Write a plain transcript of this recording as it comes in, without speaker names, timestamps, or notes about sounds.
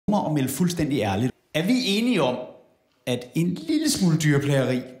Og melde fuldstændig ærligt. Er vi enige om, at en lille smule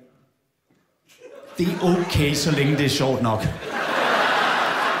dyrplageri, det er okay, så længe det er sjovt nok?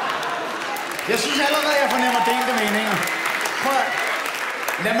 Jeg synes allerede, jeg fornemmer delte meninger. Prøv at...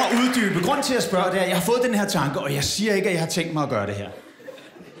 Lad mig uddybe. Grunden til at spørge, det er, at jeg har fået den her tanke, og jeg siger ikke, at jeg har tænkt mig at gøre det her.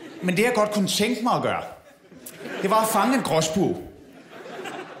 Men det, jeg godt kunne tænke mig at gøre, det var at fange en gråspurve.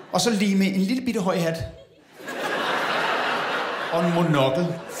 Og så lime en lille bitte høj hat. Og en monokkel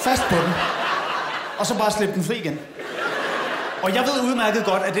fast på den. Og så bare slippe den fri igen. Og jeg ved udmærket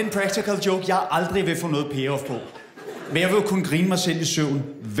godt, at det er en practical joke, jeg aldrig vil få noget payoff på. Men jeg vil jo kunne grine mig selv i søvn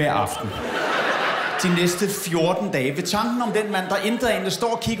hver aften. De næste 14 dage ved tanken om den mand, der intet af en, der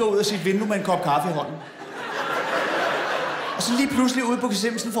står og kigger ud af sit vindue med en kop kaffe i hånden. Og så lige pludselig ude på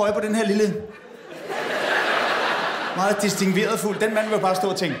Kasimsen får jeg på den her lille... meget distingueret fugl. Den mand vil bare stå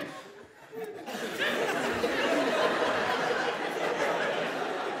og tænke...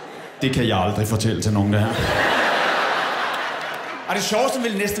 Det kan jeg aldrig fortælle til nogen, det her. Og det sjoveste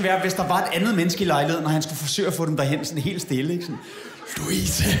ville næsten være, hvis der var et andet menneske i lejligheden, og han skulle forsøge at få dem derhen sådan helt stille, ikke? Sådan,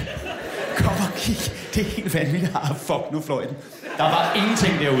 Louise, kom og kig. Det er helt vanvittigt. Fuck, nu fløj den. Der var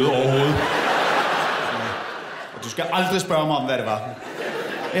ingenting derude overhovedet. Og du skal aldrig spørge mig om, hvad det var.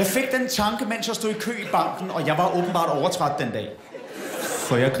 Jeg fik den tanke, mens jeg stod i kø i banken, og jeg var åbenbart overtræt den dag.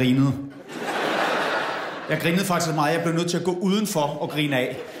 For jeg grinede. Jeg grinede faktisk så meget, jeg blev nødt til at gå udenfor og grine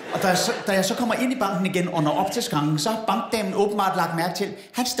af. Og da jeg så kommer ind i banken igen og når op til skranken, så har bankdamen åbenbart lagt mærke til,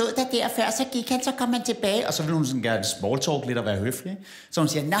 han stod der før, så gik han, så kom han tilbage. Og så ville hun sådan gerne small talk lidt og være høflig. Så hun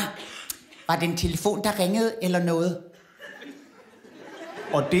siger, nå, var det en telefon, der ringede eller noget?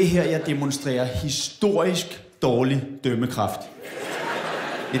 Og det her, jeg demonstrerer historisk dårlig dømmekraft.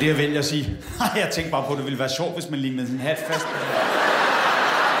 Det er det, jeg vælger at sige. Jeg tænkte bare på, at det ville være sjovt, hvis man limede sin hat fast.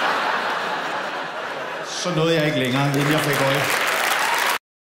 Så nåede jeg ikke længere, inden jeg fik øje.